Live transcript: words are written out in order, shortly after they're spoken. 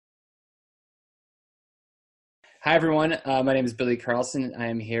Hi, everyone. My name is Billy Carlson. I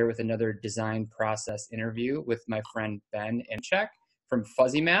am here with another design process interview with my friend Ben Ihnchak from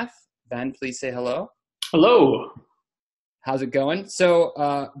Fuzzy Math. Ben, please say hello. Hello. How's it going?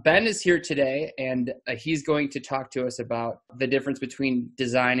 Ben is here today, and he's going to talk to us about the difference between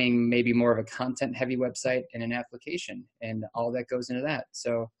designing maybe more of a content-heavy website and an application and all that goes into that.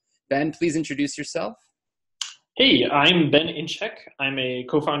 So, Ben, please introduce yourself. Hey, I'm Ben Ihnchak. I'm a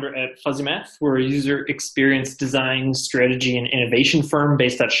co-founder at Fuzzy Math. We're a user experience design, strategy, and innovation firm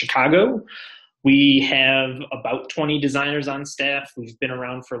based out of Chicago. We have about 20 designers on staff. We've been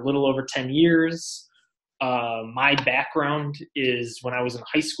around for a little over 10 years. My background is when I was in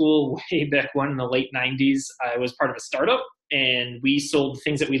high school, way back when in the late 90s, I was part of a startup and we sold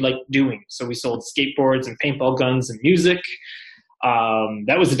things that we liked doing. So we sold skateboards and paintball guns and music.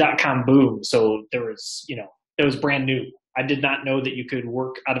 That was the dot-com boom. So there was, it was brand new. I did not know that you could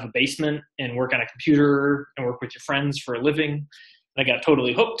work out of a basement and work on a computer and work with your friends for a living. I got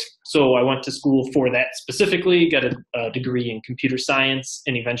totally hooked. So I went to school for that specifically, got a degree in computer science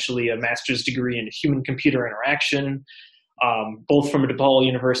and eventually a master's degree in human-computer interaction, both from DePaul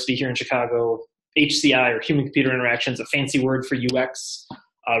University here in Chicago. HCI, or human-computer interaction, is a fancy word for UX.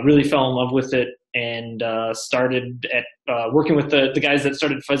 Really fell in love with it and started at working with the guys that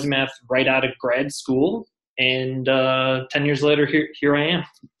started Fuzzy Math right out of grad school. And 10 years later, here I am.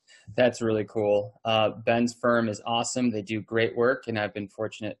 That's really cool. Ben's firm is awesome. They do great work, and I've been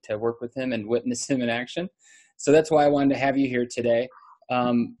fortunate to work with him and witness him in action. So that's why I wanted to have you here today.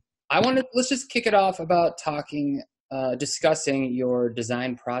 Let's just kick it off about discussing your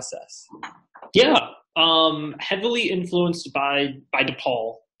design process. Yeah, heavily influenced by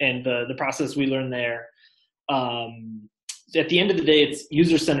DePaul and the process we learned there. At the end of the day, it's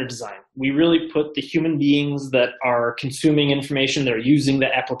user-centered design. We really put the human beings that are consuming information, that are using the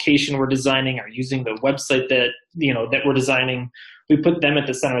application we're designing, are using the website that we're designing. We put them at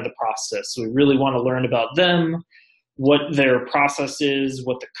the center of the process. So we really want to learn about them, what their process is,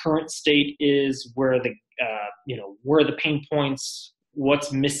 what the current state is, where are the pain points,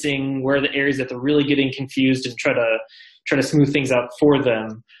 what's missing, where are the areas that they're really getting confused, and try to smooth things out for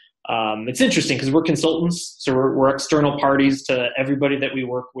them. It's interesting because we're consultants, so we're external parties to everybody that we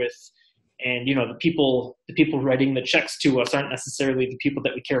work with, and the people writing the checks to us aren't necessarily the people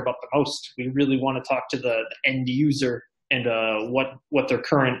that we care about the most. We really want to talk to the end user and what their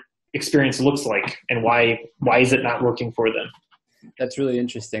current experience looks like and why is it not working for them. That's really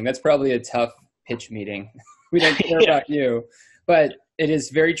interesting. That's probably a tough pitch meeting. We don't care about you, but it is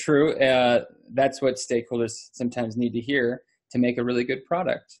very true. That's what stakeholders sometimes need to hear to make a really good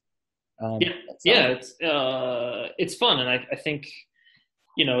product. It's fun, and I think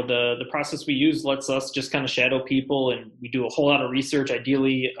the process we use lets us just kind of shadow people, and we do a whole lot of research.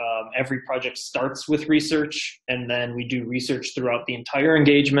 Ideally, every project starts with research, and then we do research throughout the entire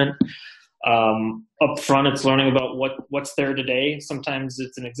engagement. Up front, it's learning about what's there today. Sometimes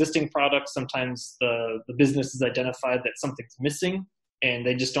it's an existing product. Sometimes the business has identified that something's missing, and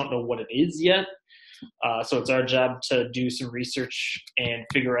they just don't know what it is yet. So it's our job to do some research and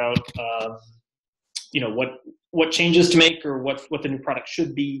figure out, what changes to make or what the new product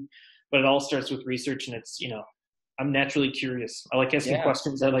should be. But it all starts with research, and it's, I'm naturally curious. I like asking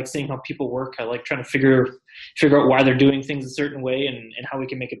questions. I like seeing how people work. I like trying to figure out why they're doing things a certain way and how we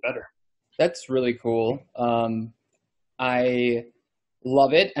can make it better. That's really cool. I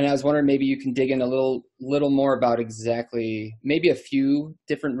love it. And I was wondering, maybe you can dig in a little more about exactly maybe a few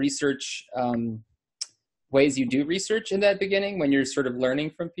different research ways you do research in that beginning when you're sort of learning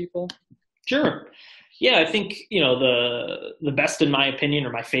from people? Sure. Yeah, I think, the best in my opinion,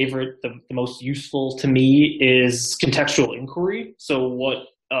 or my favorite, the most useful to me, is contextual inquiry. So what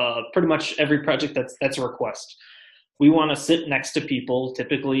pretty much every project that's a request. We want to sit next to people.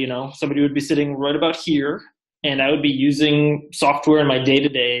 Typically, somebody would be sitting right about here, and I would be using software in my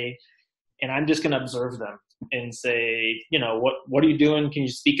day-to-day, and I'm just going to observe them and say, what are you doing? Can you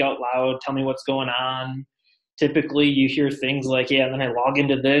speak out loud? Tell me what's going on. Typically, you hear things like, and then I log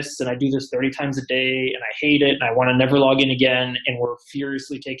into this, and I do this 30 times a day, and I hate it, and I want to never log in again, and we're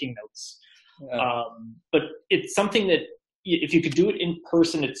furiously taking notes. Yeah. But it's something that if you could do it in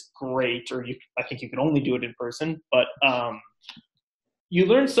person, it's great, I think you could only do it in person, but you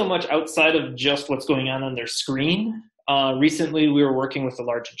learn so much outside of just what's going on their screen. Recently, we were working with a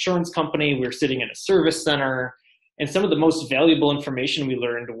large insurance company. We were sitting in a service center, and some of the most valuable information we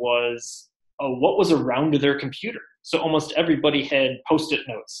learned was what was around their computer. So almost everybody had Post-it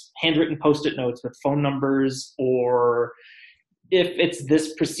notes, handwritten Post-it notes with phone numbers, or if it's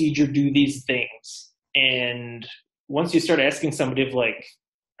this procedure, do these things. And once you start asking somebody of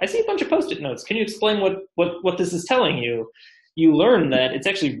I see a bunch of Post-it notes. Can you explain what this is telling you? You learn that it's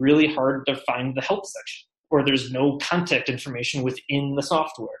actually really hard to find the help section, or there's no contact information within the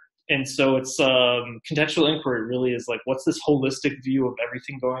software. And so it's contextual inquiry really is like, what's this holistic view of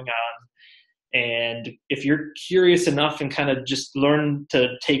everything going on? And if you're curious enough and kind of just learn to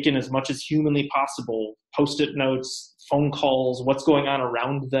take in as much as humanly possible, Post-it notes, phone calls, what's going on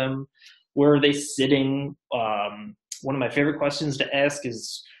around them, where are they sitting? One of my favorite questions to ask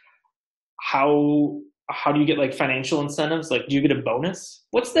is how do you get like financial incentives? Like, do you get a bonus?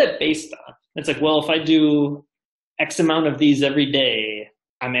 What's that based on? It's like, well, if I do X amount of these every day,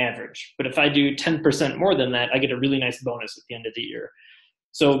 I'm average. But if I do 10% more than that, I get a really nice bonus at the end of the year.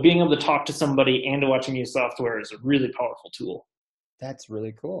 So being able to talk to somebody and to watch them use software is a really powerful tool. That's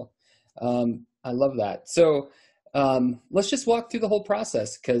really cool. I love that. So let's just walk through the whole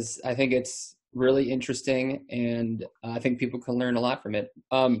process, because I think it's really interesting, and I think people can learn a lot from it.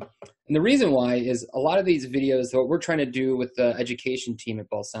 And the reason why is a lot of these videos, what we're trying to do with the education team at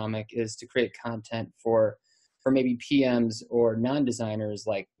Balsamiq is to create content for maybe PMs or non-designers,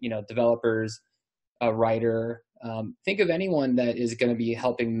 like, developers, a writer. Think of anyone that is going to be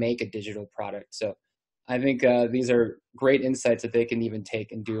helping make a digital product. So I think these are great insights that they can even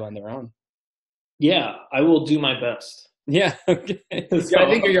take and do on their own. Yeah, I will do my best. Yeah, okay. So I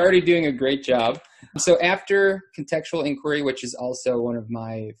think you're already doing a great job. So after contextual inquiry, which is also one of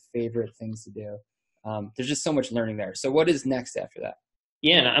my favorite things to do, there's just so much learning there. So what is next after that?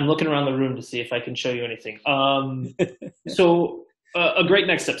 Yeah, and I'm looking around the room to see if I can show you anything. So a great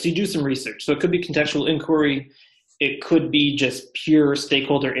next step. So you do some research. So it could be contextual inquiry. It could be just pure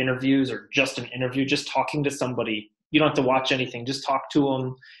stakeholder interviews, or just an interview, just talking to somebody. You don't have to watch anything. Just talk to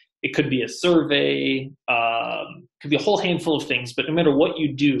them. It could be a survey. Could be a whole handful of things. But no matter what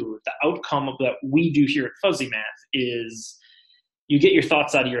you do, the outcome of that we do here at Fuzzy Math is you get your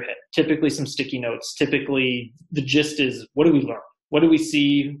thoughts out of your head. Typically some sticky notes. Typically the gist is, what do we learn? What do we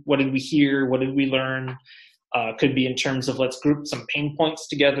see? What did we hear? What did we learn? Could be in terms of, let's group some pain points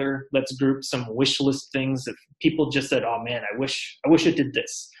together. Let's group some wish list things. If people just said, oh man, I wish it did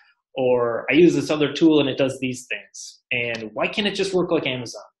this. Or I use this other tool and it does these things. And why can't it just work like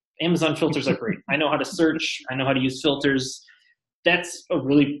Amazon? Amazon filters are great. I know how to search. I know how to use filters. That's a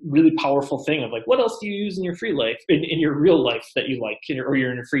really, really powerful thing of like, what else do you use in your free life, in your real life that you like, or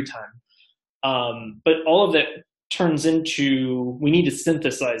you're in your free time? But all of that turns into, we need to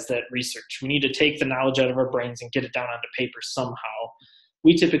synthesize that research. We need to take the knowledge out of our brains and get it down onto paper somehow.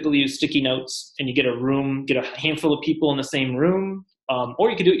 We typically use sticky notes, and you get a handful of people in the same room, or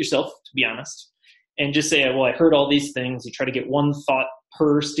you can do it yourself, to be honest, and just say, well, I heard all these things. You try to get one thought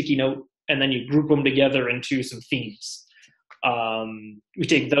per sticky note, and then you group them together into some themes. We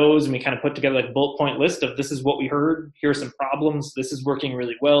take those and we kind of put together like a bullet point list of, this is what we heard. Here are some problems. This is working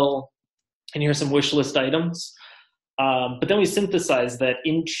really well. And here are some wish list items. But then we synthesize that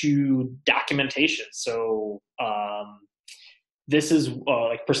into documentation. So this is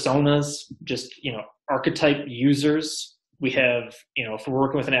like personas, just, archetype users. We have, if we're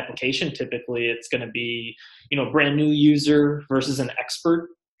working with an application, typically it's going to be, brand new user versus an expert.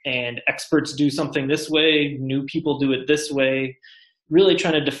 And experts do something this way, new people do it this way. Really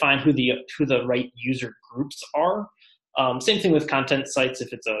trying to define who the right user groups are. Same thing with content sites.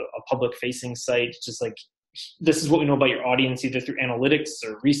 If it's a public facing site, it's just like, this is what we know about your audience, either through analytics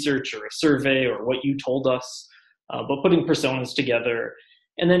or research or a survey or what you told us. But putting personas together,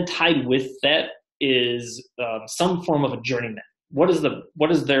 and then tied with that is some form of a journey map. What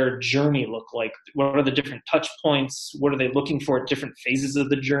does their journey look like? What are the different touch points? What are they looking for at different phases of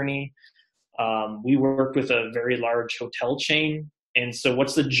the journey? We work with a very large hotel chain. And so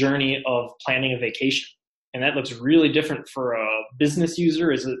what's the journey of planning a vacation? And that looks really different for a business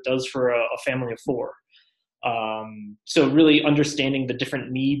user as it does for a family of four. So really understanding the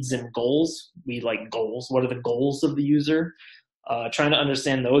different needs and goals. We like goals. What are the goals of the user? Trying to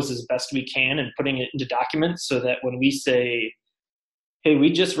understand those as best we can and putting it into documents so that when we say, hey,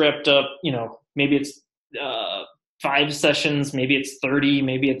 we just wrapped up, maybe it's 5 sessions, maybe it's 30,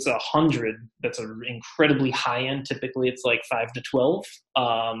 maybe it's 100. That's an incredibly high end. Typically it's like 5 to 12.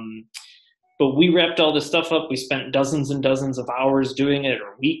 But we wrapped all this stuff up. We spent dozens and dozens of hours doing it,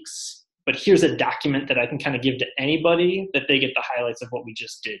 or weeks. But here's a document that I can kind of give to anybody that they get the highlights of what we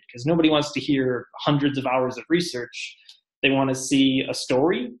just did. Because nobody wants to hear hundreds of hours of research. They want to see a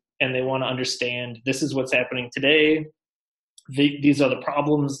story, and they want to understand, this is what's happening today. These are the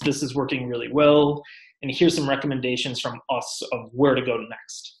problems. This is working really well. And here's some recommendations from us of where to go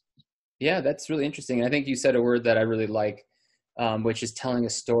next. Yeah, that's really interesting. I think you said a word that I really like, which is telling a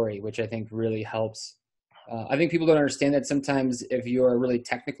story, which I think really helps I think people don't understand that sometimes if you're a really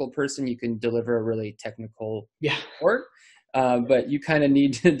technical person, you can deliver a really technical Yeah. report, but you kind of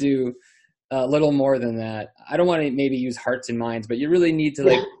need to do a little more than that. I don't want to maybe use hearts and minds, but you really need to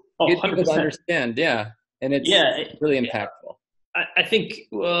like Oh, get people to 100%. understand. Yeah. And it's Yeah. really impactful. I think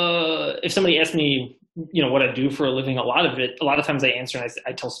if somebody asks me, what I do for a living, a lot of times I answer and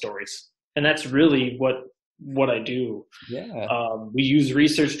I tell stories, and that's really what I do. Yeah. We use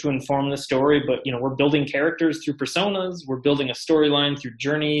research to inform the story, but we're building characters through personas. We're building a storyline through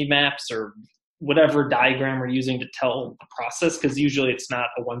journey maps or whatever diagram we're using to tell the process. Because usually it's not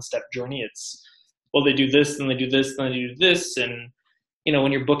a one-step journey. It's, well, they do this, then they do this, then they do this, and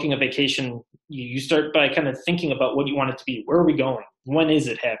when you're booking a vacation, you start by kind of thinking about what you want it to be. Where are we going? When is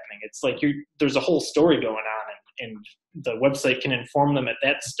it happening? It's like there's a whole story going on, and the website can inform them at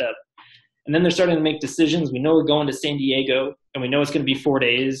that step. And then they're starting to make decisions. We know we're going to San Diego, and we know it's going to be 4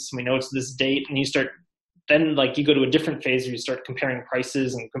 days, and we know it's this date. And you go to a different phase where you start comparing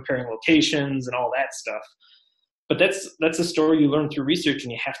prices and comparing locations and all that stuff. But that's a story you learn through research,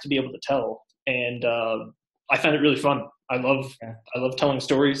 and you have to be able to tell. And I find it really fun. I love telling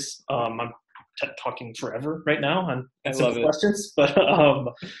stories. I'm talking forever right now on some questions, but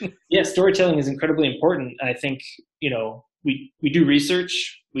yeah, storytelling is incredibly important. I think we do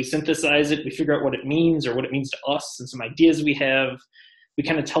research, we synthesize it, we figure out what it means or what it means to us, and some ideas we have. We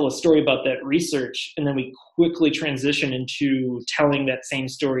kind of tell a story about that research, and then we quickly transition into telling that same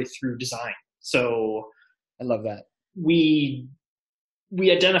story through design. So I love that. We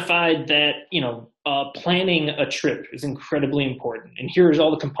identified that planning a trip is incredibly important, and here's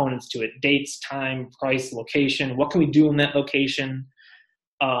all the components to it: dates, time, price, location. What can we do in that location?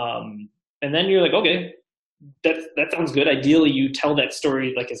 And then you're like, okay, that sounds good. Ideally, you tell that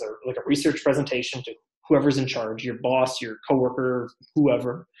story like as a research presentation to whoever's in charge, your boss, your coworker,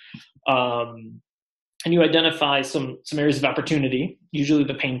 whoever, and you identify some areas of opportunity, usually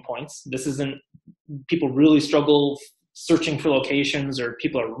the pain points. This isn't, people really struggle searching for locations, or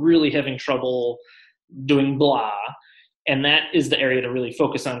people are really having trouble doing blah. And that is the area to really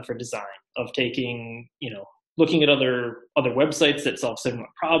focus on for design, of taking, looking at other websites that solve similar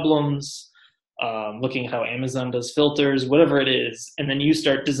problems, looking at how Amazon does filters, whatever it is. And then you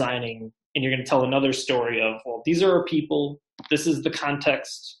start designing, and you're going to tell another story of, well, these are our people, this is the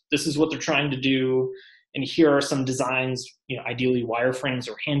context, this is what they're trying to do, and here are some designs, ideally wireframes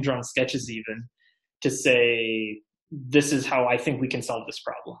or hand-drawn sketches even, to say, this is how I think we can solve this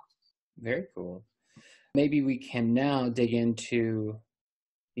problem. Very cool. Maybe we can now dig into,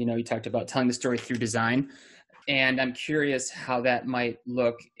 you talked about telling the story through design, and I'm curious how that might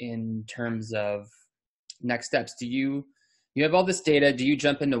look in terms of next steps. Do you have all this data? Do you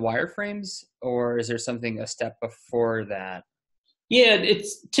jump into wireframes, or is there a step before that? Yeah,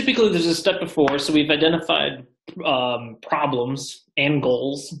 it's typically there's a step before. So we've identified problems and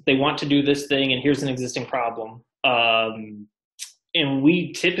goals. They want to do this thing, and here's an existing problem. And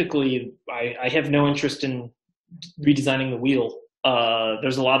we typically, I have no interest in redesigning the wheel.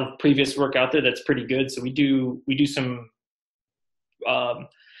 There's a lot of previous work out there that's pretty good. So we do some,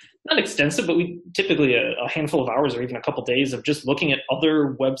 not extensive, but we typically a handful of hours or even a couple days of just looking at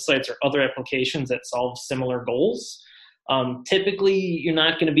other websites or other applications that solve similar goals. Typically, you're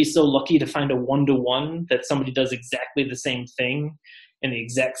not going to be so lucky to find a one-to-one that somebody does exactly the same thing in the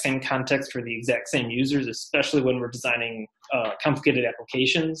exact same context for the exact same users, especially when we're designing complicated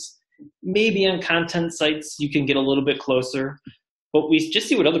applications. Maybe on content sites, you can get a little bit closer, but we just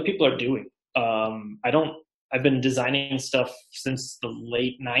see what other people are doing. I've been designing stuff since the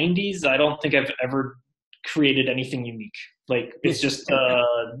late 90s. I don't think I've ever created anything unique. Like, it's just,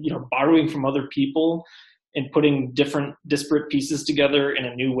 borrowing from other people and putting different disparate pieces together in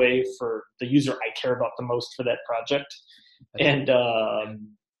a new way for the user I care about the most for that project. And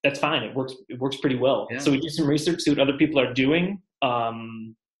that's fine. It works pretty well. Yeah. So we do some research, see what other people are doing.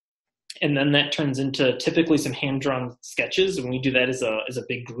 And then that turns into typically some hand-drawn sketches. And we do that as a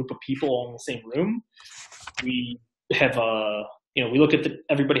big group of people all in the same room. We have we look at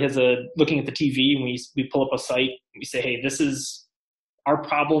everybody has looking at the TV, and we pull up a site. We say, hey, this is our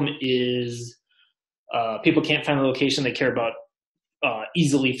problem is people can't find the location they care about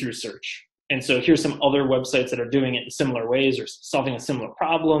easily through search. And so here's some other websites that are doing it in similar ways or solving a similar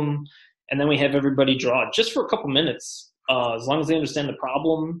problem. And then we have everybody draw just for a couple minutes, as long as they understand the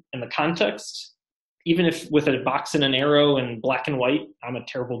problem and the context. Even if with a box and an arrow and black and white, I'm a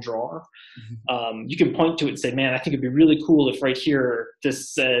terrible drawer. You can point to it and say, man, I think it'd be really cool if right here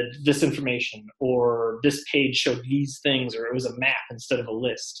this said this information, or this page showed these things, or it was a map instead of a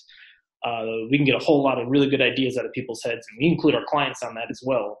list. We can get a whole lot of really good ideas out of people's heads, and we include our clients on that as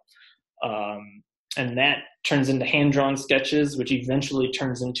well. And that turns into hand-drawn sketches, which eventually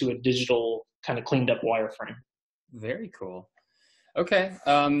turns into a digital kind of cleaned up wireframe. Very cool. Okay.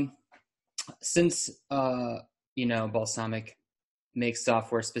 Since Balsamiq makes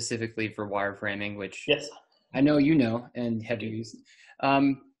software specifically for wireframing, which Yes. I know you know and have used.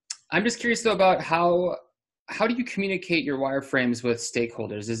 I'm just curious though about how do you communicate your wireframes with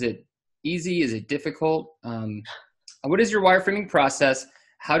stakeholders? Is it easy? Is it difficult? What is your wireframing process?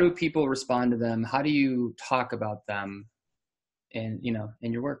 How do people respond to them? How do you talk about them in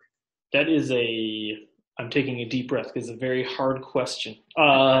your work? That is I'm taking a deep breath because it's a very hard question.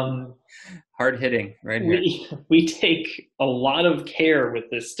 Hard hitting, right here. We take a lot of care with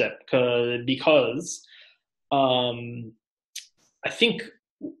this step because I think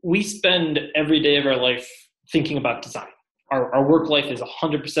we spend every day of our life thinking about design. Our work life is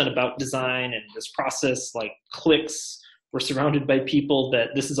 100% about design, and this process like clicks. We're surrounded by people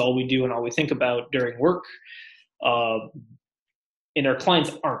that this is all we do and all we think about during work. And our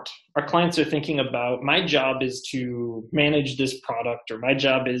clients aren't. Our clients are thinking about, my job is to manage this product, or my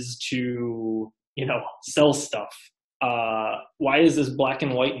job is to, sell stuff. Why is this black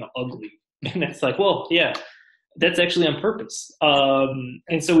and white and ugly? And it's like, well, yeah, that's actually on purpose.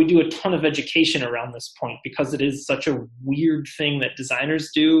 And so we do a ton of education around this point because it is such a weird thing that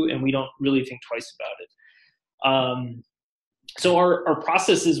designers do, and we don't really think twice about it. So our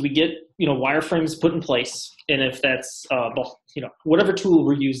process is we get, wireframes put in place. And if that's, whatever tool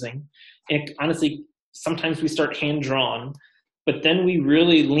we're using, and honestly, sometimes we start hand drawn, but then we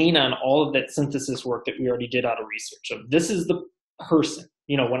really lean on all of that synthesis work that we already did out of research. So this is the person,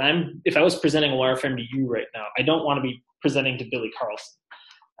 if I was presenting a wireframe to you right now, I don't want to be presenting to Billy Carlson.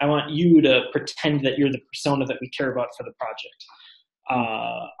 I want you to pretend that you're the persona that we care about for the project.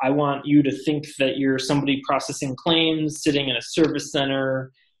 I want you to think that you're somebody processing claims, sitting in a service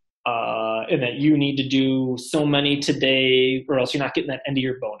center, and that you need to do so many today, or else you're not getting that end of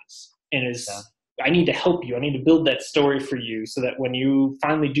year bonus. And I need to help you. I need to build that story for you so that when you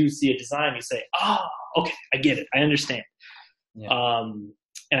finally do see a design, you say, okay, I get it. I understand. Yeah.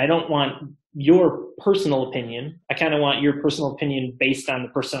 And I don't want your personal opinion. I kind of want your personal opinion based on the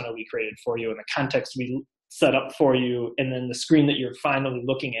persona we created for you and the context we set up for you, and then the screen that you're finally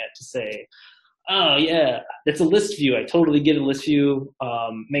looking at to say, oh yeah, that's a list view. I totally get a list view.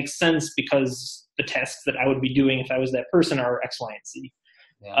 Makes sense because the tasks that I would be doing if I was that person are X, Y, and Z.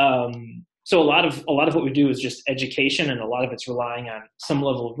 Yeah. So a lot of what we do is just education, and a lot of it's relying on some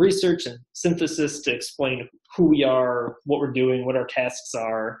level of research and synthesis to explain who we are, what we're doing, what our tasks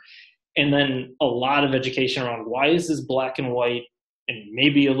are, and then a lot of education around why is this black and white, and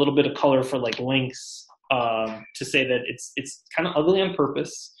maybe a little bit of color for like links, to say that it's kind of ugly on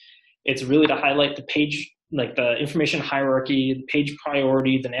purpose. It's really to highlight the page, like the information hierarchy, the page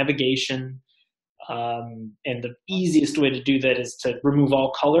priority, the navigation. And the easiest way to do that is to remove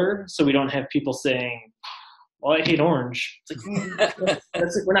all color, so we don't have people saying, well, I hate orange. It's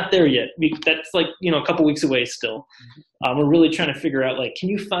like, we're not there yet. That's like, a couple weeks away still. We're really trying to figure out, like, can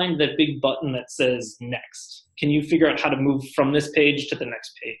you find that big button that says next? Can you figure out how to move from this page to the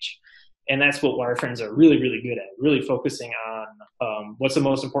next page? And that's what wireframes are really, really good at, really focusing on what's the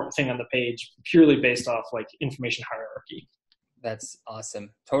most important thing on the page, purely based off like information hierarchy. That's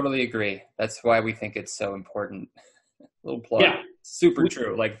awesome. Totally agree. That's why we think it's so important. Little plug. Yeah. Super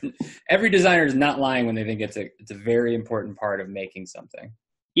true. Like every designer is not lying when they think it's a very important part of making something.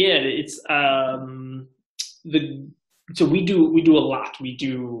 Yeah, it's so we do a lot. We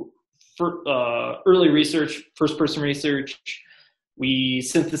do early research, first person research. We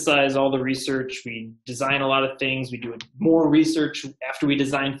synthesize all the research. We design a lot of things. We do more research after we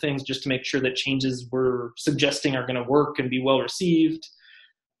design things just to make sure that changes we're suggesting are going to work and be well received.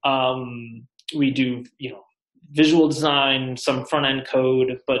 We do, visual design, some front end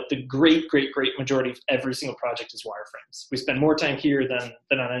code, but the great majority of every single project is wireframes. We spend more time here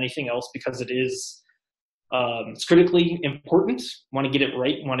than on anything else because it is it's critically important. Want to get it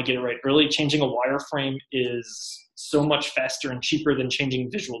right. Want to get it right early. Changing a wireframe is so much faster and cheaper than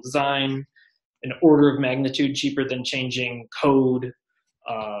changing visual design, an order of magnitude cheaper than changing code,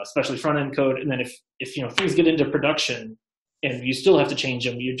 especially front end code. And then if things get into production and you still have to change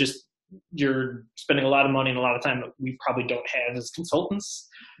them, you're spending a lot of money and a lot of time that we probably don't have as consultants.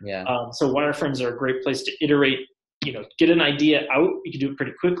 Yeah. So wireframes are a great place to iterate. Get an idea out. You can do it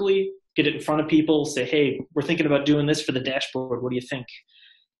pretty quickly. Get it in front of people. Say, hey, we're thinking about doing this for the dashboard. What do you think?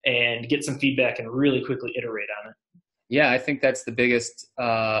 And get some feedback and really quickly iterate on it. Yeah, I think that's the biggest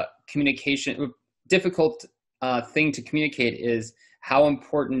difficult thing to communicate is how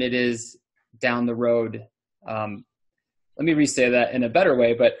important it is down the road. Let me re-say that in a better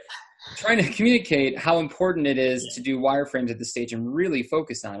way, but trying to communicate how important it is to do wireframes at this stage and really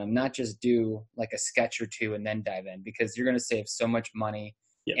focus on them, not just do like a sketch or two and then dive in, because you're going to save so much money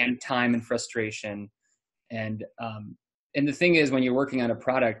and time and frustration. And the thing is, when you're working on a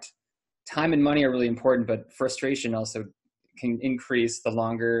product, time and money are really important, but frustration also can increase the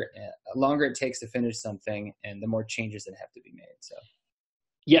longer it takes to finish something and the more changes that have to be made. So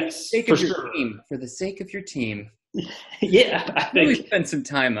yes, for the sake of your team. Yeah, I think really spend some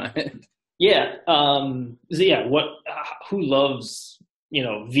time on it. Yeah. Who loves,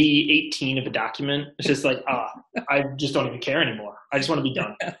 V18 of a document? It's just like, I just don't even care anymore. I just want to be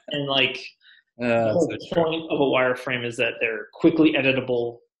done. And like, the whole point of a wireframe is that they're quickly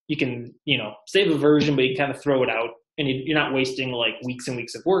editable. You can, save a version, but you can kind of throw it out, and you're not wasting like weeks and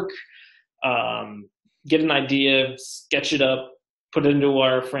weeks of work. Get an idea, sketch it up, put it into a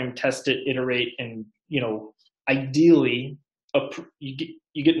wireframe, test it, iterate, and, ideally,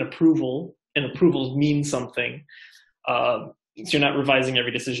 you get an approval, and approvals mean something. So you're not revising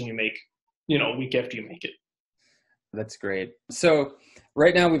every decision you make, week after you make it. That's great. So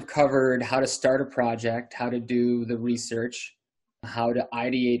right now we've covered how to start a project, how to do the research, how to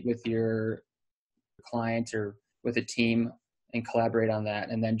ideate with your client or with a team and collaborate on that,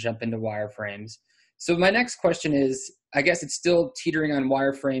 and then jump into wireframes. So my next question is, I guess it's still teetering on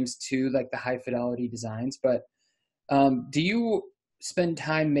wireframes too, like the high fidelity designs, but do you spend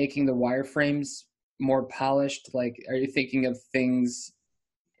time making the wireframes more polished? Like, are you thinking of things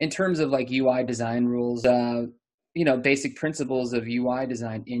in terms of like UI design rules, basic principles of UI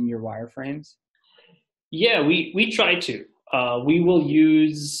design in your wireframes? Yeah, we try to. We will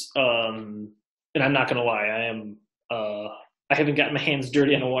use, and I'm not going to lie, I haven't gotten my hands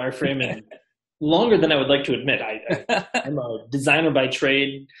dirty on a wireframe in longer than I would like to admit. I'm a designer by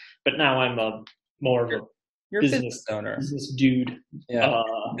trade, but now I'm more of a business owner, business dude. Yeah.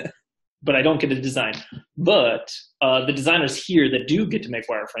 But I don't get to design. But the designers here that do get to make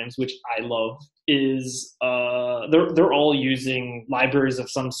wireframes, which I love, is they're all using libraries of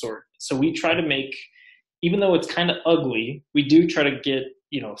some sort. So we try to make, even though it's kind of ugly, we do try to get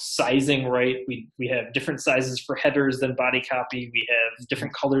sizing right. We have different sizes for headers than body copy. We have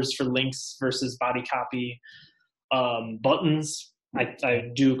different colors for links versus body copy. Buttons.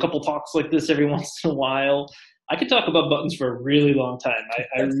 I do a couple talks like this every once in a while. I could talk about buttons for a really long time.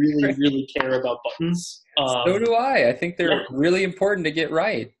 I really, really care about buttons. So do I. I think they're really important to get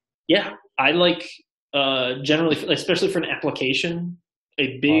right. Yeah. I like, generally, especially for an application,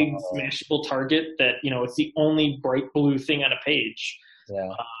 a big smashable target that, it's the only bright blue thing on a page.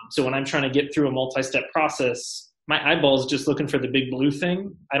 Yeah. So when I'm trying to get through a multi-step process, my eyeball's just looking for the big blue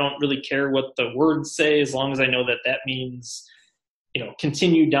thing. I don't really care what the words say, as long as I know that means,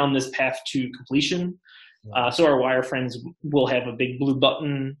 continue down this path to completion. So our wireframes will have a big blue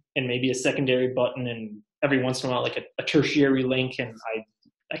button and maybe a secondary button, and every once in a while like a tertiary link. And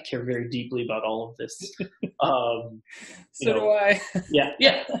I care very deeply about all of this. So do I.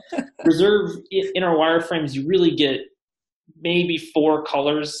 Yeah. Reserve in our wireframes, you really get maybe 4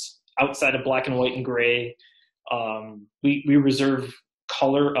 colors outside of black and white and gray. We reserve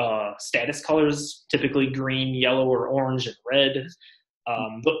color status colors, typically green, yellow, or orange and red.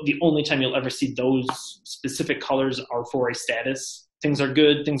 But the only time you'll ever see those specific colors are for a status. Things are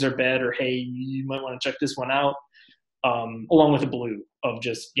good, things are bad, or hey, you might want to check this one out. Along with a blue of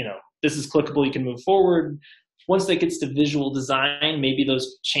just, this is clickable, you can move forward. Once that gets to visual design, maybe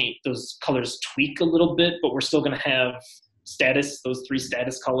those colors tweak a little bit, but we're still going to have status, those 3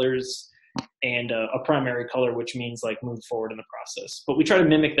 status colors, and a primary color, which means like move forward in the process. But we try to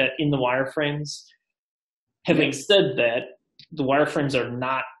mimic that in the wireframes. Having said that, the wireframes are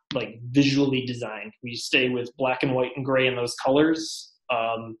not like visually designed. We stay with black and white and gray in those colors.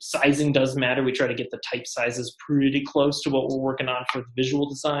 Sizing does matter. We try to get the type sizes pretty close to what we're working on for the visual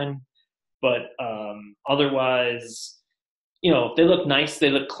design. But otherwise, they look nice. They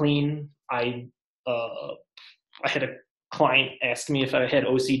look clean. I had a client ask me if I had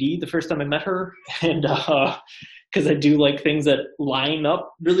OCD the first time I met her, and because I do like things that line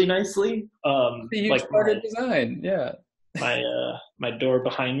up really nicely. Like part of design, yeah. My door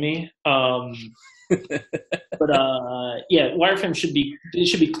behind me. But wireframes should be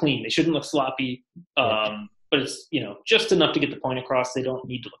clean. They shouldn't look sloppy. But it's just enough to get the point across. They don't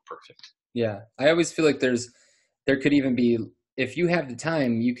need to look perfect. Yeah, I always feel like there could even be, if you have the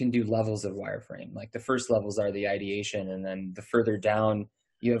time, you can do levels of wireframe. Like the first levels are the ideation, and then the further down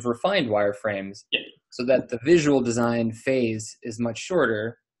you have refined wireframes, so that the visual design phase is much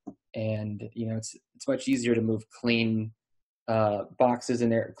shorter, and it's much easier to move clean boxes in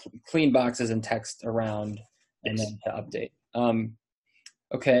there, clean boxes and text around, and then to update.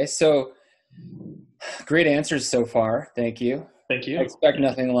 Okay, so great answers so far. Thank you. Thank I you. expect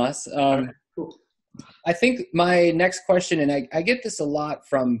nothing less. All right, cool. I think my next question, and I get this a lot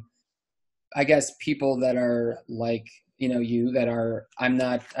from, I guess, people that are like, you that are, I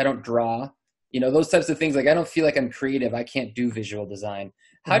don't draw, those types of things. Like, I don't feel like I'm creative. I can't do visual design.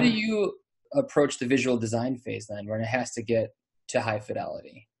 How do Mhm. you approach the visual design phase then, when it has to get to high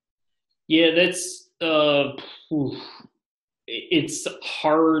fidelity? Yeah, that's oof. It's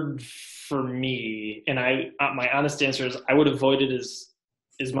hard for me, and my honest answer is I would avoid it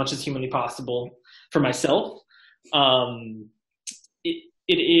as much as humanly possible for myself. Um, it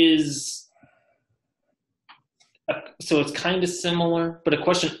is so it's kind of similar, but a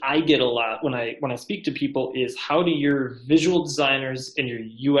question I get a lot when I speak to people is how do your visual designers and your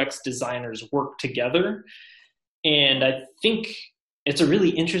UX designers work together? And I think it's a really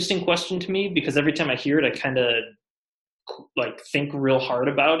interesting question to me because every time I hear it, I kind of like think real hard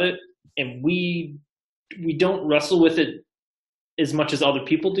about it, and we don't wrestle with it as much as other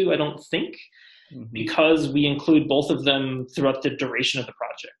people do, I don't think, Hmm. because we include both of them throughout the duration of the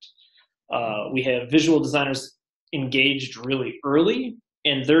project. We have visual designers engaged really early,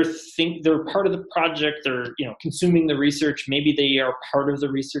 and they're part of the project. They're consuming the research. Maybe they are part of the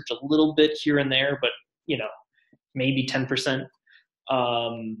research a little bit here and there, but maybe 10%.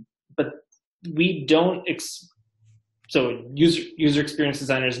 But we don't. So user experience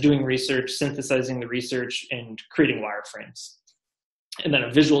designers doing research, synthesizing the research, and creating wireframes. And then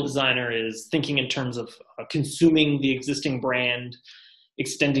a visual designer is thinking in terms of consuming the existing brand,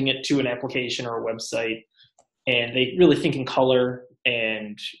 extending it to an application or a website, and they really think in color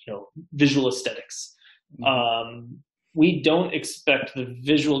and visual aesthetics. We don't expect the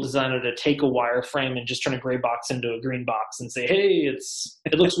visual designer to take a wireframe and just turn a gray box into a green box and say, "Hey,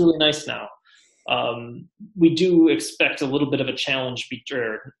 it looks really nice now." We do expect a little bit of a challenge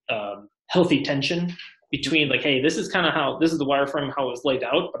or healthy tension between like, hey, this is the wireframe how it was laid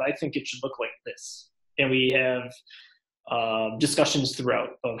out, but I think it should look like this. And we have discussions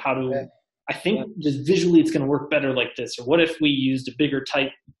throughout of how to, Okay. I think Yeah. just visually it's going to work better like this. Or what if we used a bigger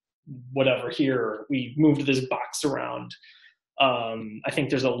type, whatever here, or we moved this box around. I think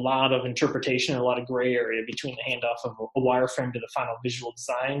there's a lot of interpretation and a lot of gray area between the handoff of a wireframe to the final visual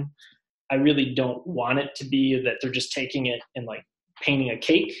design. I really don't want it to be that they're just taking it and like painting a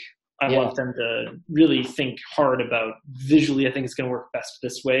cake. I Yeah. want them to really think hard about visually. I think it's going to work best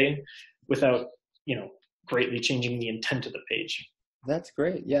this way without, greatly changing the intent of the page. That's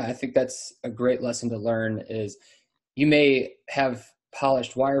great. Yeah, I think that's a great lesson to learn is you may have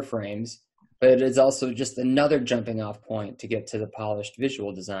polished wireframes, but it is also just another jumping off point to get to the polished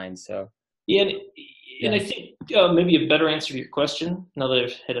visual design. So, Yeah, and yeah. I think maybe a better answer to your question, now that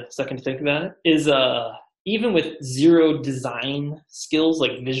I've had a second to think about it, is even with zero design skills,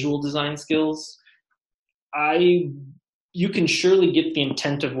 like visual design skills, you can surely get the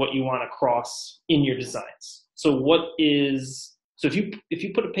intent of what you want across in your designs. So if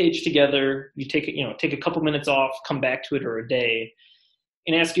you put a page together, you take a couple minutes off, come back to it, or a day,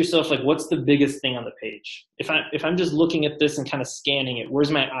 and ask yourself, like, what's the biggest thing on the page? If I'm just looking at this and kind of scanning it,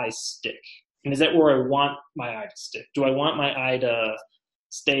 where's my eye stick? And is that where I want my eye to stick? Do I want my eye to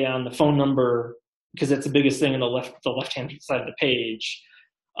stay on the phone number because that's the biggest thing in the left-hand side of the page?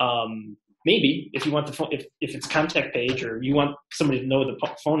 Maybe if you want the phone, if it's contact page or you want somebody to know the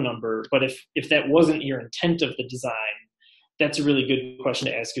phone number, but if that wasn't your intent of the design, that's a really good question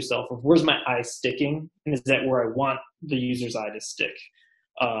to ask yourself of where's my eye sticking, and is that where I want the user's eye to stick?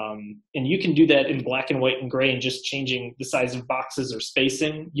 And you can do that in black and white and gray and just changing the size of boxes or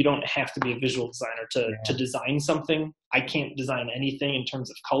spacing. You don't have to be a visual designer to design something. I can't design anything in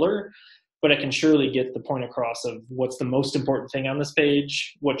terms of color, but I can surely get the point across of what's the most important thing on this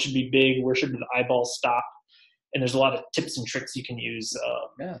page, what should be big, where should the eyeballs stop. And there's a lot of tips and tricks you can use,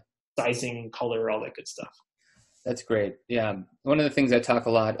 Yeah. sizing, color, all that good stuff. That's great. Yeah. One of the things I talk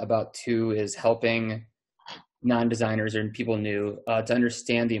a lot about too is helping non-designers or people new to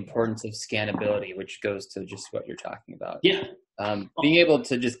understand the importance of scannability, which goes to just what you're talking about. Yeah. Being able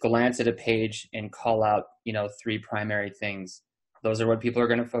to just glance at a page and call out, three primary things. Those are what people are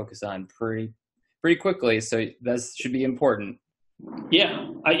going to focus on pretty quickly. So that should be important. Yeah,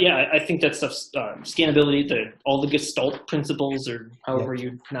 I think that stuff's scannability, all the Gestalt principles, or however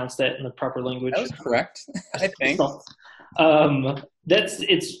you pronounce that in the proper language. That was correct, I think.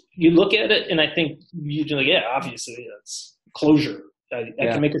 You look at it, and I think you're like, yeah, obviously that's closure. I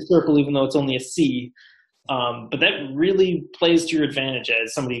can make a circle even though it's only a C. But that really plays to your advantage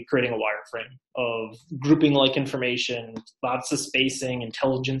as somebody creating a wireframe of grouping like information, lots of spacing,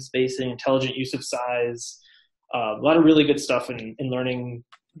 intelligent use of size. A lot of really good stuff in learning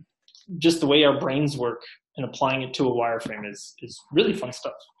just the way our brains work and applying it to a wireframe is really fun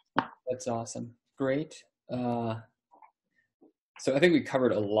stuff. That's awesome. Great. So I think we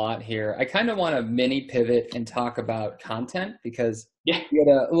covered a lot here. I kind of want to mini pivot and talk about content because we had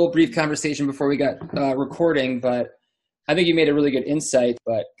a little brief conversation before we got recording, but I think you made a really good insight.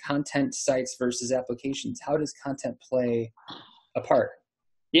 But content sites versus applications, how does content play a part?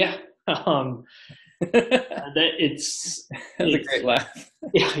 Yeah. It's a great laugh.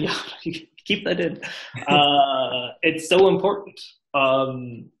 Yeah, keep that in. It's so important.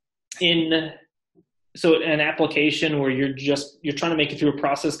 So an application where you're trying to make it through a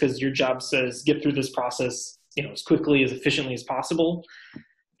process because your job says get through this process, as quickly, as efficiently as possible.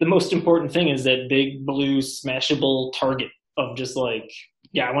 The most important thing is that big blue smashable target of just like,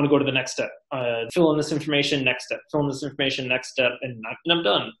 yeah, I want to go to the next step. Fill in this information, next step. Fill in this information, next step, and I'm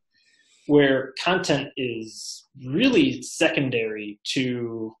done. Where content is really secondary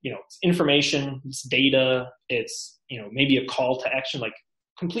to, it's information, it's data, it's, maybe a call to action, like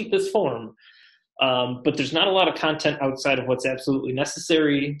complete this form. But there's not a lot of content outside of what's absolutely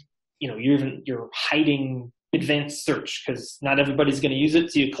necessary. You're hiding advanced search because not everybody's going to use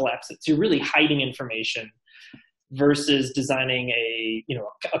it, so you collapse it. So you're really hiding information versus designing a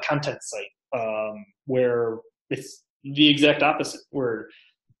content site where it's the exact opposite, where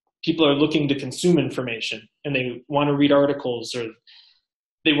people are looking to consume information and they want to read articles, or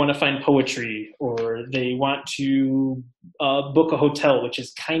they want to find poetry, or they want to book a hotel, which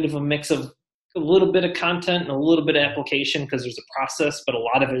is kind of a mix of a little bit of content and a little bit of application because there's a process, but a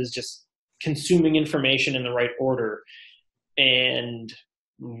lot of it is just consuming information in the right order. And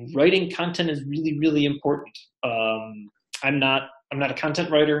writing content is really, really important. I'm not a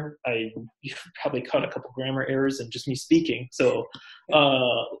content writer. You probably caught a couple grammar errors in just me speaking, so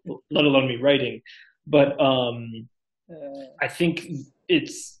let alone me writing. But I think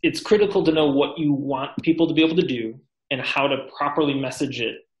it's critical to know what you want people to be able to do and how to properly message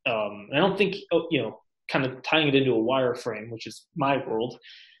it. I don't think, kind of tying it into a wireframe, which is my world,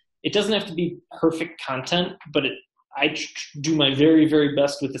 it doesn't have to be perfect content, but I do my very, very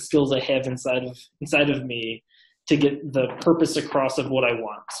best with the skills I have inside of me to get the purpose across of what I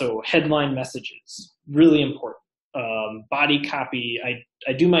want. So headline messages, really important. Body copy,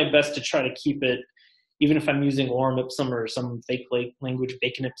 I do my best to try to keep it, even if I'm using lorem ipsum or some fake language,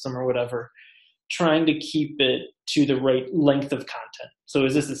 bacon ipsum or whatever, trying to keep it to the right length of content. So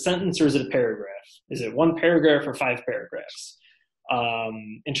is this a sentence or is it a paragraph? Is it one paragraph or 5 paragraphs?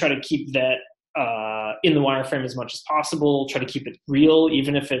 And try to keep that in the wireframe as much as possible. Try to keep it real,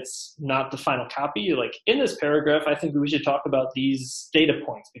 even if it's not the final copy. Like, in this paragraph, I think we should talk about these data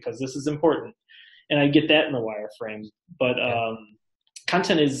points because this is important. And I get that in the wireframe. But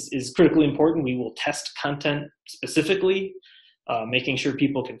content is critically important. We will test content specifically, making sure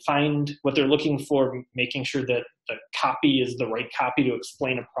people can find what they're looking for, making sure that the copy is the right copy to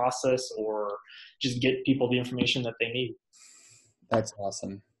explain a process or just get people the information that they need. That's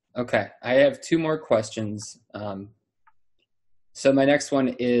awesome. Okay, I have 2 more questions. So my next one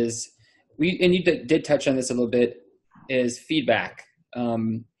is, and you did touch on this a little bit, is feedback.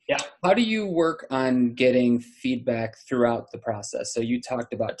 How do you work on getting feedback throughout the process? So you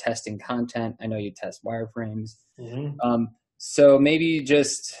talked about testing content. I know you test wireframes. Mm-hmm. So maybe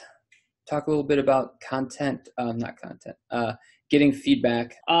just talk a little bit about getting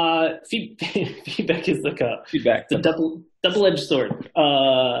feedback. Feedback is like a double-edged sword.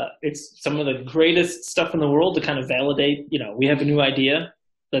 It's some of the greatest stuff in the world to kind of validate, we have a new idea.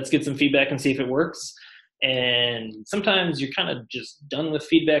 Let's get some feedback and see if it works. And sometimes you're kind of just done with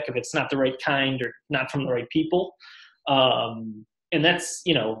feedback if it's not the right kind or not from the right people. And that's,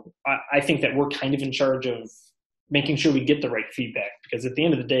 I think that we're kind of in charge of making sure we get the right feedback, because at the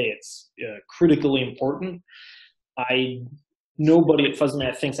end of the day, it's critically important. Nobody at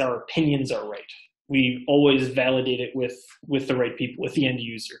FuzzMath thinks our opinions are right. We always validate it with the right people, with the end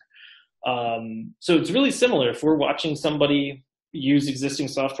user. So it's really similar. If we're watching somebody use existing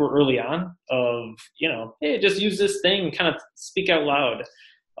software early on of, hey, just use this thing, kind of speak out loud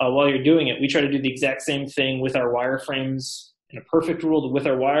while you're doing it. We try to do the exact same thing with our wireframes. In a perfect world, with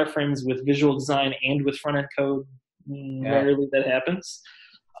our wireframes, with visual design and with front-end code, rarely that happens.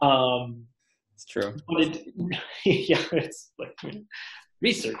 It's true. But it's like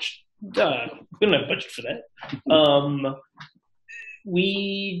research. We don't have budget for that.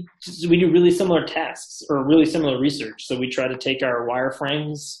 We do really similar tasks or really similar research. So we try to take our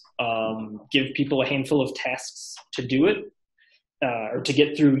wireframes, give people a handful of tasks to do it, or to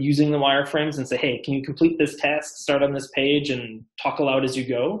get through using the wireframes, and say, hey, can you complete this task, start on this page, and talk aloud as you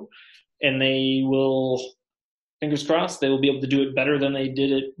go? And they will fingers crossed, they will be able to do it better than they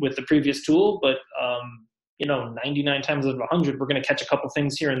did it with the previous tool. But, 99 times out of 100, we're going to catch a couple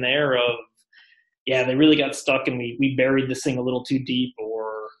things here and there of, yeah, they really got stuck and we buried this thing a little too deep,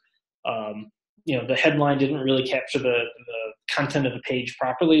 or, the headline didn't really capture the content of the page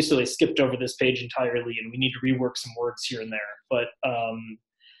properly, so they skipped over this page entirely, and we need to rework some words here and there. But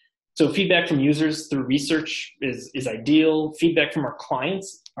so feedback from users through research is ideal. Feedback from our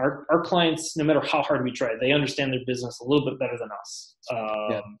clients, our clients, no matter how hard we try, they understand their business a little bit better than us.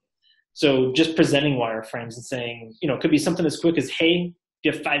 So just presenting wireframes and saying, it could be something as quick as, hey,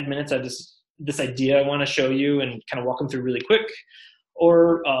 you have 5 minutes, I have this idea I want to show you, and kind of walk them through really quick.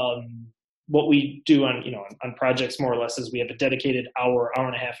 Or what we do on projects more or less is we have a dedicated hour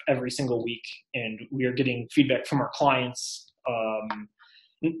and a half every single week, and we are getting feedback from our clients.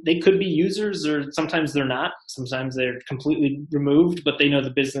 They could be users, or sometimes they're not. Sometimes they're completely removed, but they know the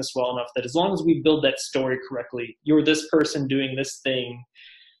business well enough that as long as we build that story correctly, you're this person doing this thing,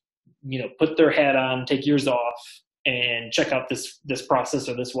 put their hat on, take yours off, and check out this process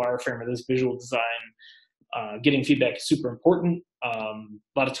or this wireframe or this visual design. Getting feedback is super important. A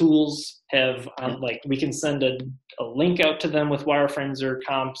lot of tools have, we can send a link out to them with wireframes or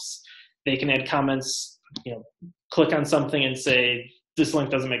comps. They can add comments, click on something and say, this link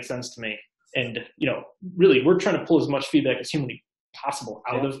doesn't make sense to me. And, really, we're trying to pull as much feedback as humanly possible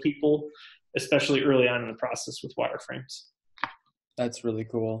out of people, especially early on in the process with wireframes. That's really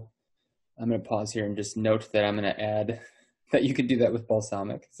cool. I'm going to pause here and just note that I'm going to add that you could do that with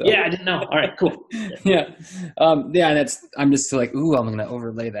Balsamiq. So. Yeah, I didn't know. All right, cool. I'm just like, ooh, I'm going to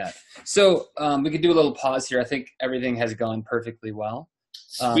overlay that. So we could do a little pause here. I think everything has gone perfectly well.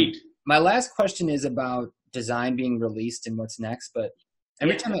 Sweet. My last question is about design being released and what's next, but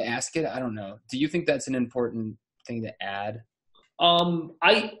every time I ask it, I don't know. Do you think that's an important thing to add?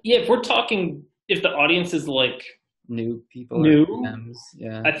 If we're talking, if the audience is like new people,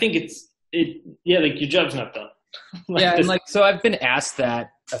 I think your job's not done. So I've been asked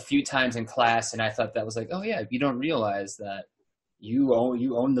that a few times in class, and I thought that was like, oh yeah, you don't realize that you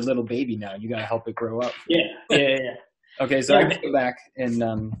own the little baby now. You got to help it grow up. Yeah. Okay, so I'm gonna go back and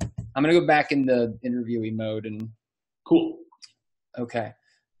I'm gonna go back in the interviewee mode and. Cool. Okay.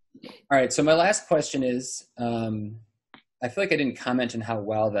 All right. So my last question is, I feel like I didn't comment on how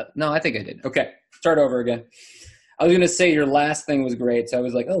well that. No, I think I did. Okay. Start over again. I was going to say your last thing was great. So I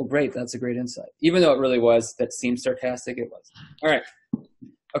was like, oh, great. That's a great insight. Even though it really was, that seemed sarcastic. It was. All right.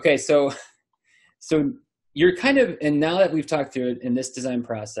 Okay. So you're kind of, and now that we've talked through it in this design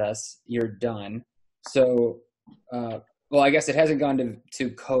process, you're done. So, well, I guess it hasn't gone to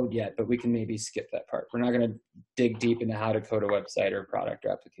code yet, but we can maybe skip that part. We're not going to dig deep into how to code a website or product or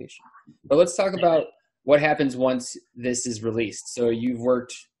application. But let's talk about what happens once this is released. So you've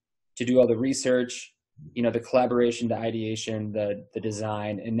worked to do all the research, the collaboration, the ideation, the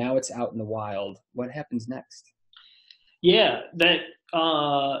design, and now it's out in the wild. What happens next? Yeah,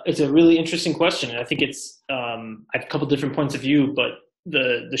 it's a really interesting question. And I think it's, I have a couple different points of view, but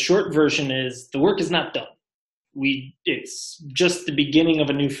the short version is the work is not done. It's just the beginning of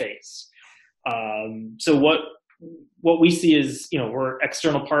a new phase. So what we see is, we're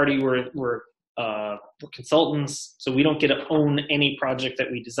external party, we're consultants, so we don't get to own any project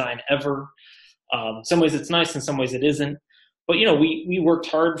that we design ever. In some ways it's nice, in some ways it isn't. But we worked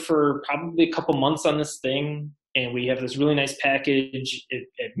hard for probably a couple months on this thing, and we have this really nice package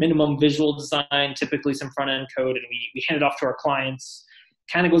at minimum visual design, typically some front end code, and we hand it off to our clients.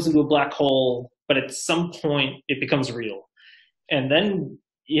 Kind of goes into a black hole, but at some point it becomes real. And then,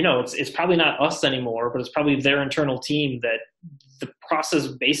 it's probably not us anymore, but it's probably their internal team that the process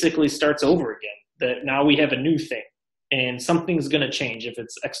basically starts over again, that now we have a new thing and something's going to change. If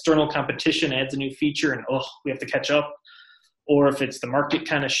it's external competition adds a new feature and, we have to catch up, or if it's the market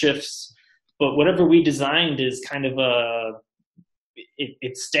kind of shifts. But whatever we designed is kind of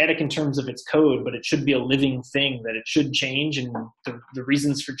it's static in terms of its code, but it should be a living thing that it should change. And the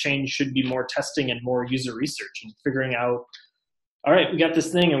reasons for change should be more testing and more user research and figuring out, all right, we got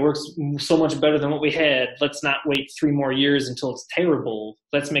this thing and works so much better than what we had. Let's not wait 3 more years until it's terrible.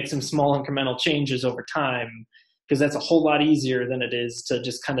 Let's make some small incremental changes over time, because that's a whole lot easier than it is to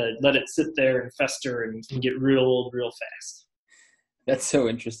just kind of let it sit there and fester and get real old real fast. That's so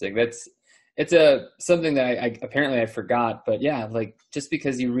interesting. It's something that I forgot, but yeah, like just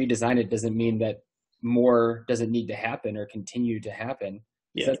because you redesign it doesn't mean that more doesn't need to happen or continue to happen.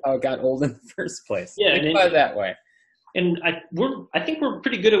 Yeah. That's how it got old in the first place. Yeah, think about it that way. And I think we're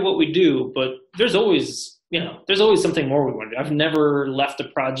pretty good at what we do, but there's always something more we want to do. I've never left a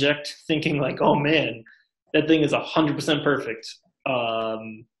project thinking like, oh man, that thing is 100% perfect.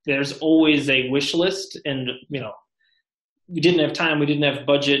 There's always a wish list, and we didn't have time, we didn't have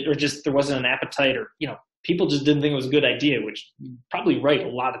budget, or just there wasn't an appetite, or people just didn't think it was a good idea, which you're probably right a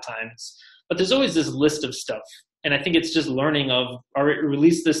lot of times. But there's always this list of stuff. And I think it's just learning of, all right,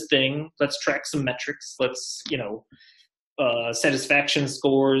 release this thing. Let's track some metrics. Let's, satisfaction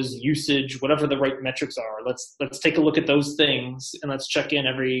scores, usage, whatever the right metrics are. Let's take a look at those things, and let's check in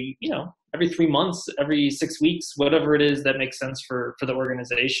every 3 months, every 6 weeks, whatever it is that makes sense for the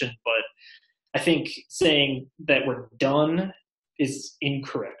organization. But I think saying that we're done is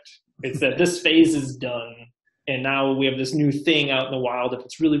incorrect. It's that this phase is done, and now we have this new thing out in the wild. If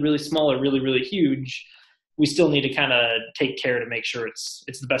it's really, really small or really, really huge, we still need to kind of take care to make sure it's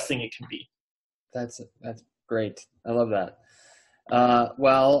the best thing it can be. That's great. I love that.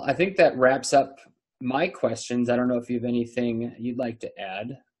 Well, I think that wraps up my questions. I don't know if you have anything you'd like to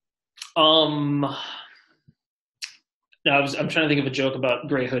add. No, I'm trying to think of a joke about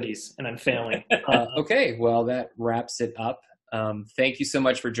gray hoodies, and I'm failing. Okay, well, that wraps it up. Thank you so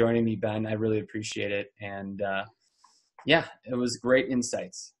much for joining me, Ben. I really appreciate it. And it was great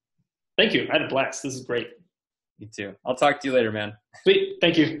insights. Thank you. I had a blast. This is great. Me too. I'll talk to you later, man. Sweet.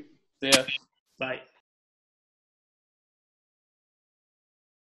 Thank you. See ya. Bye.